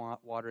turning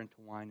water into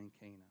wine in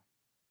Cana.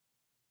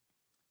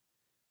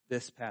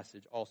 This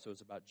passage also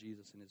is about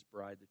Jesus and his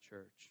bride, the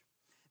church.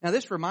 Now,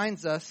 this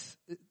reminds us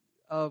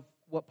of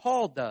what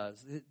Paul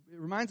does. It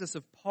reminds us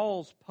of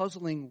Paul's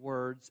puzzling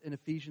words in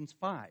Ephesians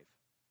 5.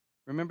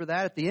 Remember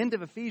that? At the end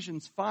of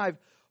Ephesians 5,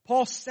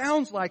 Paul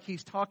sounds like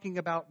he's talking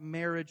about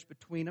marriage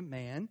between a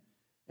man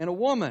and a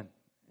woman.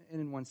 And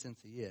in one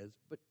sense he is.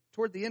 But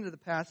toward the end of the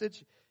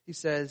passage, he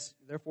says,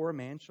 therefore a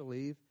man shall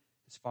leave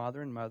his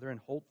father and mother and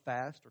hold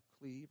fast or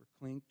cleave or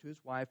cling to his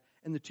wife,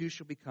 and the two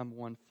shall become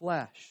one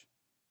flesh.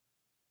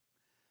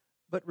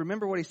 But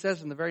remember what he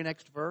says in the very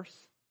next verse?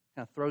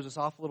 Kind of throws us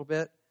off a little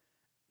bit.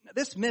 Now,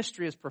 this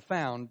mystery is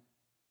profound,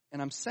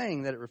 and I'm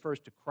saying that it refers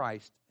to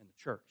Christ and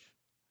the church.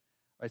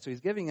 All right, so he's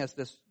giving us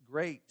this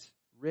great,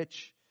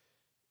 rich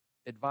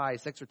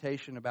advice,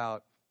 exhortation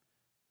about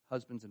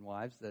husbands and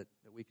wives that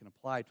we can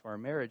apply to our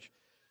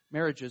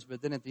marriages.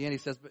 But then at the end he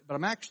says, but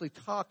I'm actually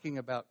talking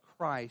about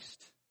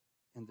Christ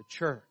and the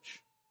church.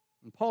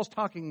 When Paul's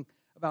talking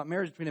about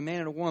marriage between a man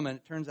and a woman,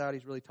 it turns out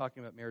he's really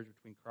talking about marriage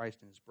between Christ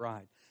and his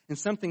bride. And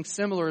something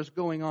similar is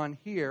going on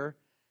here,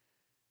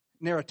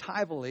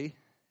 narratively,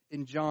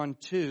 in John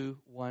 2,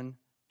 1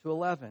 to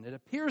 11. It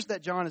appears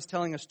that John is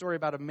telling a story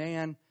about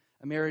a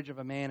marriage of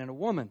a man and a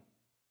woman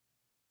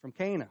from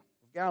Cana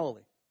of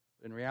Galilee.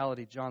 But in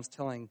reality, John's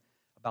telling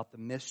about the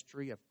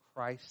mystery of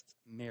Christ's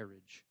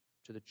marriage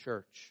to the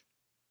church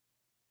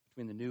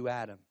between the new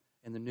Adam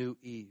and the new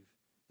Eve.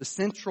 The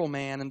central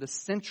man and the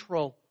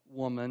central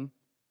woman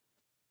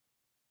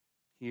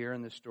here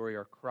in this story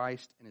are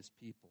Christ and his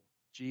people.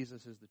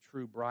 Jesus is the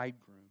true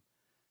bridegroom.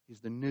 He's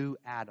the new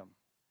Adam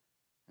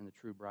and the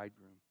true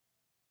bridegroom.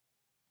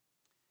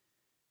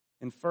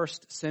 In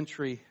first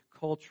century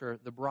culture,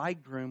 the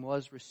bridegroom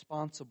was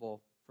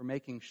responsible for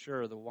making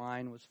sure the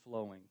wine was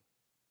flowing.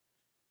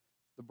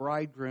 The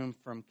bridegroom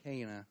from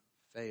Cana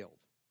failed.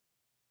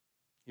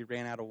 He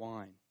ran out of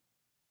wine.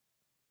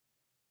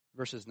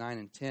 Verses 9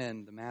 and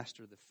 10, the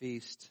master of the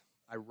feast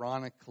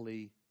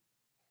ironically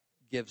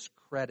gives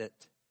credit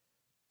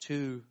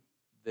to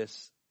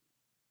this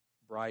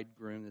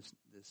bridegroom,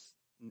 this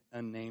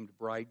unnamed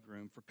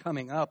bridegroom, for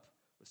coming up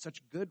with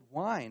such good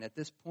wine at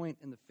this point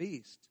in the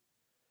feast.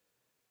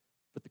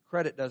 But the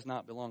credit does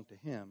not belong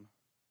to him.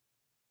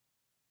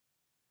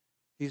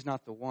 He's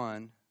not the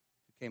one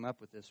who came up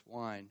with this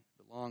wine.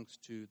 It belongs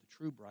to the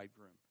true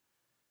bridegroom.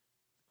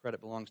 The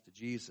credit belongs to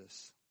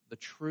Jesus, the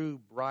true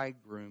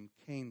bridegroom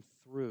came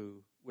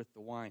through with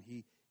the wine.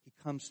 He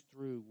comes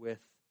through with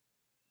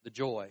the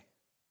joy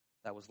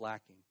that was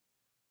lacking.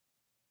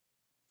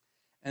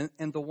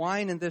 And the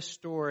wine in this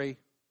story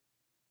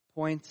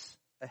points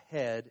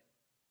ahead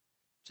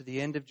to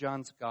the end of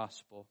John's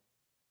gospel,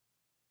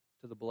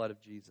 to the blood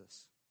of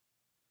Jesus.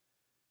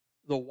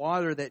 The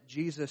water that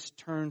Jesus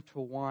turned to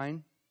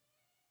wine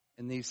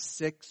in these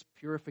 6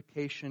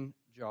 purification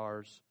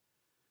jars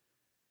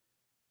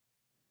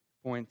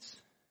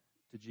points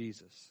to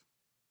Jesus'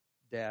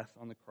 death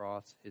on the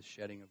cross, his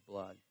shedding of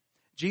blood.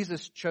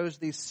 Jesus chose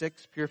these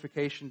 6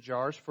 purification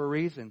jars for a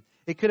reason.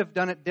 He could have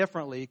done it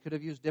differently. He could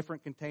have used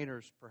different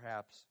containers,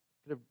 perhaps.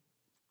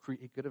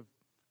 He could have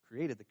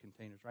created the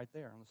containers right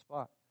there on the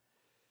spot.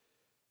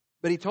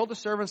 But he told the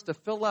servants to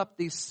fill up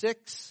these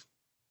 6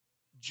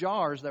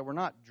 jars that were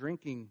not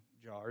drinking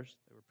jars.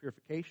 They were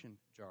purification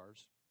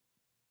jars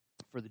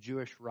for the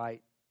Jewish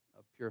rite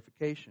of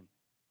purification.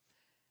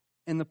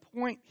 And the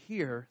point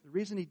here, the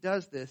reason he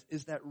does this,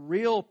 is that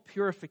real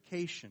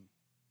purification,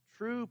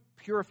 true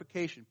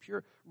purification,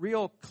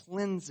 real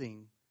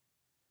cleansing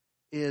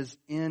is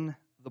in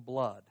the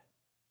blood,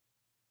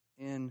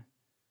 in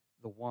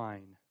the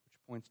wine, which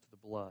points to the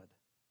blood.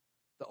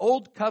 The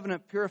old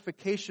covenant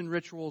purification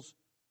rituals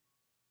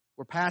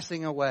were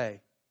passing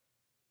away.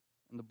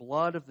 And the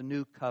blood of the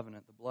new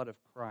covenant, the blood of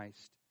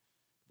Christ,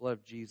 the blood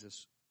of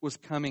Jesus, was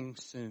coming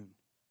soon.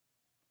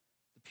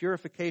 The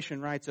purification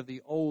rites of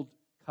the old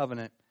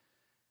covenant,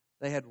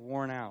 they had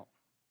worn out.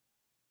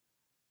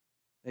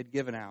 They'd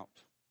given out.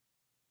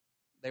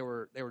 They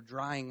were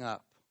drying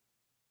up.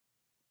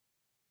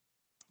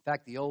 In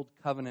fact, the old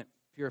covenant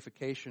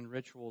purification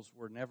rituals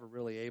were never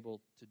really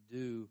able to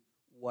do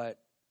what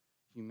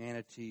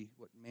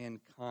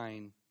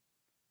mankind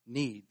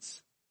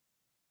needs.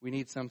 We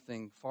need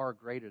something far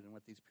greater than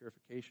what these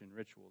purification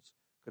rituals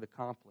could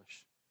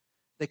accomplish.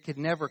 They could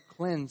never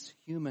cleanse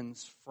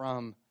humans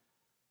from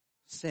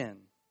sin,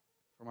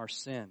 from our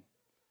sin.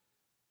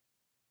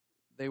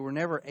 They were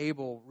never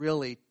able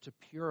really to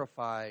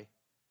purify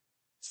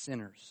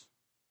sinners.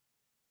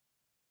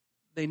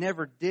 They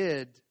never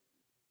did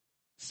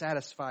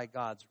satisfy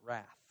God's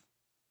wrath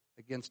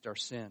against our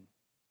sin.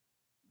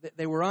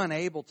 They were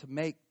unable to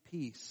make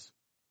peace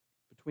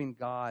between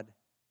God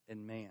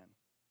and man.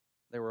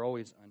 They were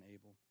always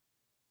unable.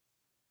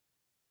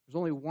 There's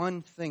only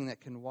one thing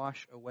that can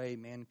wash away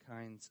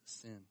mankind's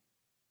sin.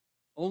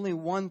 Only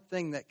one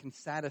thing that can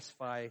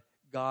satisfy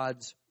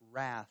God's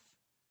wrath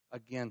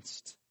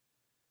against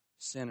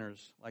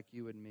sinners like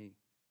you and me.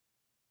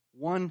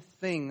 One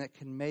thing that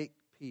can make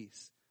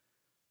peace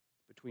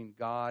between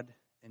God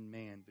and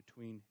man,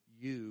 between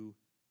you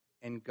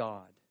and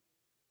God.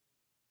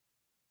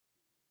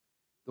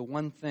 The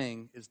one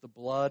thing is the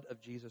blood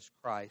of Jesus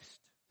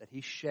Christ that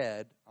he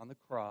shed on the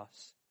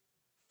cross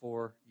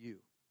for you.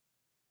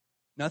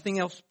 Nothing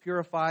else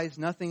purifies,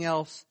 nothing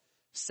else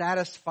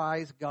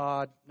satisfies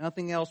God,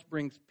 nothing else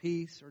brings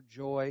peace or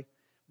joy.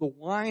 The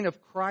wine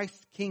of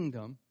Christ's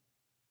kingdom,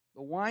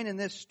 the wine in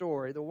this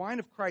story, the wine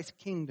of Christ's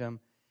kingdom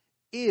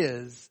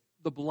is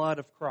the blood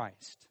of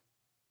Christ.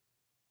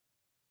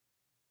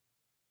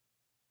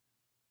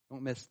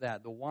 Don't miss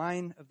that. The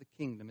wine of the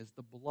kingdom is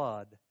the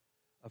blood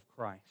of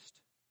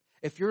Christ.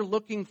 If you're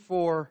looking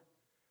for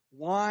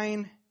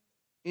wine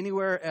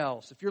anywhere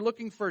else, if you're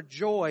looking for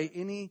joy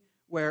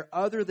anywhere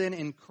other than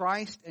in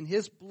Christ and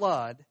his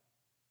blood,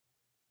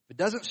 if it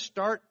doesn't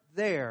start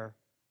there,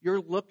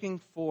 you're looking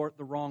for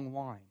the wrong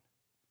wine.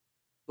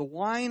 The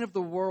wine of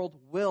the world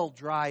will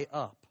dry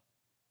up.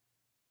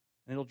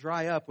 And it'll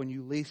dry up when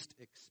you least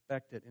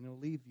expect it, and it'll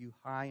leave you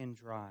high and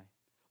dry.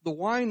 The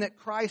wine that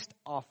Christ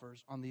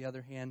offers, on the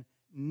other hand,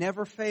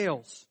 never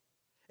fails.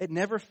 It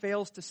never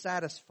fails to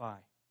satisfy.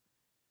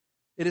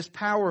 It is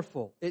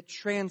powerful. It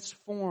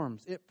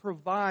transforms. It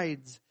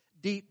provides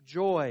deep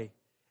joy.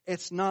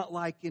 It's not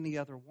like any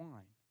other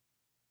wine.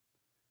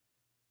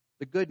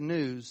 The good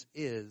news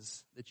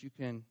is that you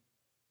can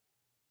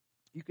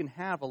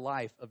have a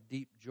life of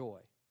deep joy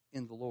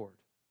in the Lord.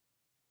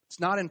 It's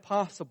not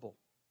impossible.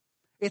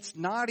 It's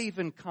not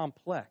even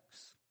complex.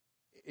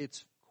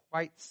 It's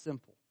quite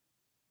simple.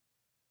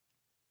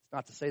 It's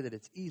not to say that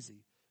it's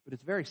easy, but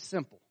it's very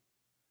simple.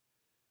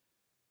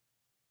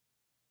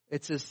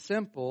 It's as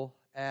simple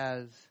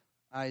as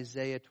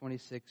Isaiah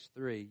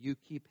 26:3. You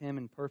keep him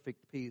in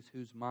perfect peace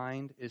whose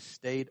mind is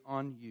stayed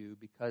on you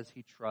because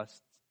he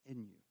trusts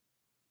in you.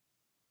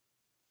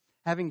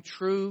 Having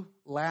true,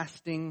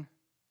 lasting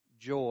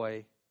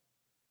joy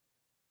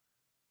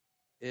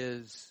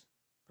is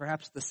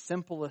perhaps the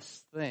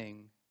simplest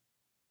thing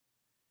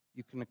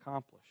you can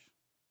accomplish.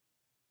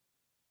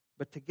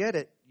 But to get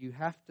it, you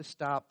have to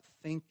stop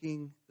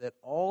thinking that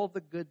all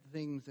the good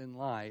things in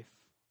life,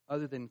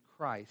 other than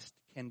Christ,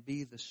 can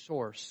be the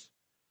source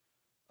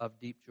of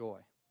deep joy.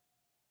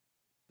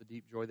 The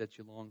deep joy that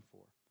you long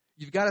for.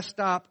 You've got to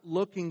stop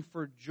looking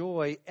for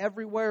joy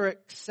everywhere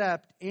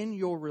except in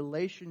your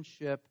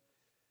relationship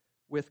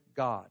with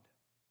God.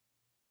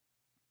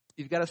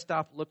 You've got to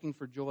stop looking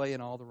for joy in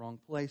all the wrong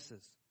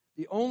places.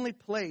 The only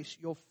place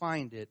you'll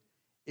find it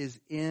is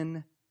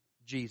in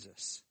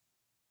Jesus,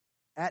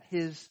 at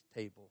His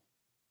table,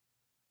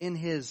 in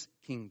His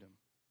kingdom.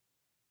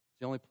 It's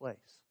the only place.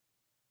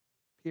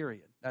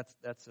 Period.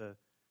 That's an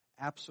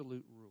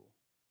absolute rule.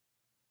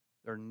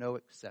 There are no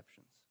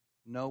exceptions.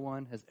 No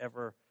one has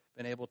ever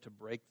been able to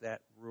break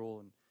that rule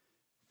and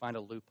find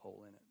a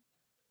loophole in it.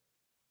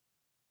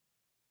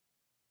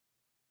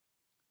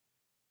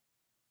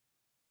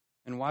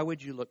 And why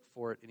would you look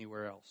for it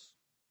anywhere else?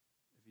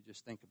 If you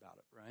just think about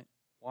it, right?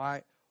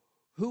 Why?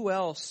 Who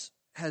else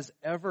has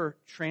ever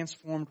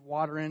transformed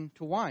water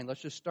into wine?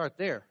 Let's just start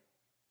there.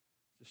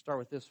 Just start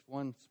with this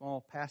one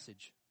small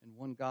passage in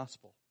one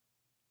gospel.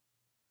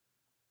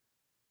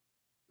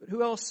 But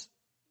who else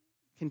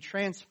can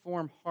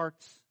transform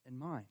hearts and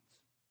minds?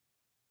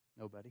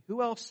 Nobody.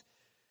 Who else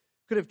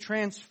could have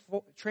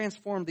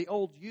transformed the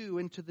old you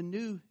into the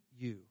new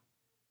you?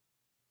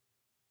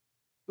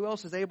 Who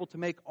else is able to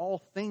make all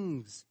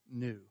things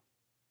new?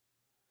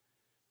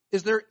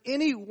 Is there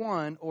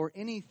anyone or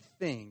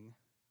anything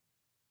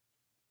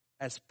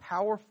as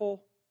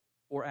powerful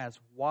or as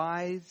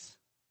wise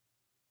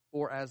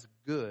or as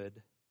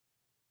good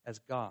as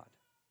God?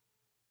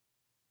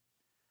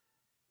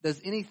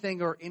 Does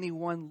anything or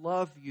anyone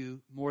love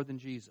you more than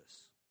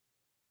Jesus?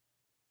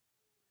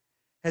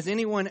 Has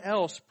anyone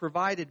else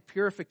provided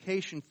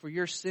purification for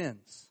your sins?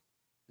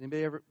 Has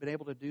anybody ever been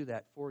able to do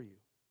that for you?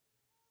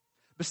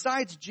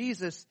 Besides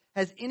Jesus,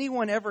 has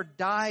anyone ever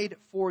died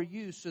for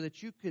you so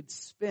that you could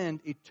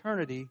spend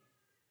eternity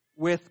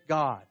with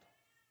God?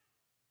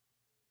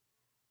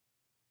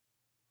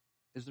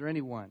 Is there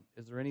anyone?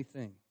 Is there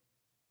anything?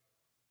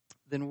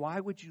 Then why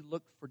would you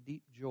look for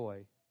deep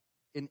joy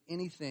in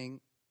anything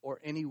or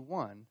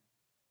anyone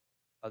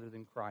other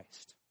than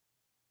Christ?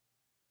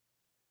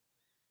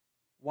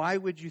 Why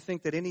would you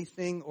think that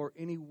anything or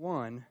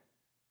anyone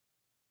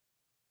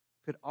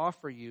could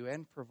offer you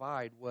and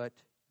provide what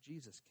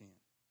Jesus can?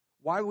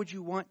 Why would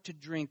you want to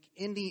drink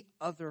any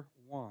other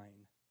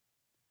wine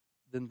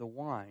than the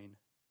wine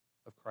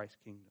of Christ's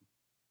kingdom?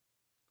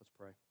 Let's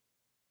pray.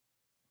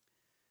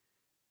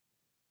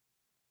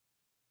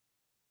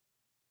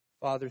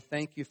 Father,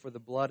 thank you for the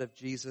blood of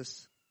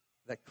Jesus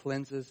that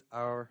cleanses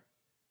our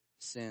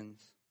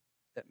sins,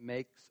 that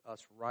makes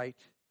us right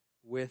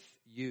with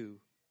you,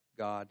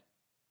 God,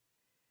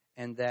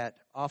 and that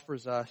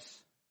offers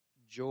us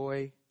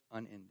joy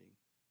unending.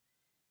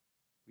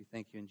 We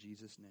thank you in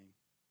Jesus' name.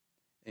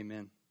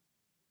 Amen.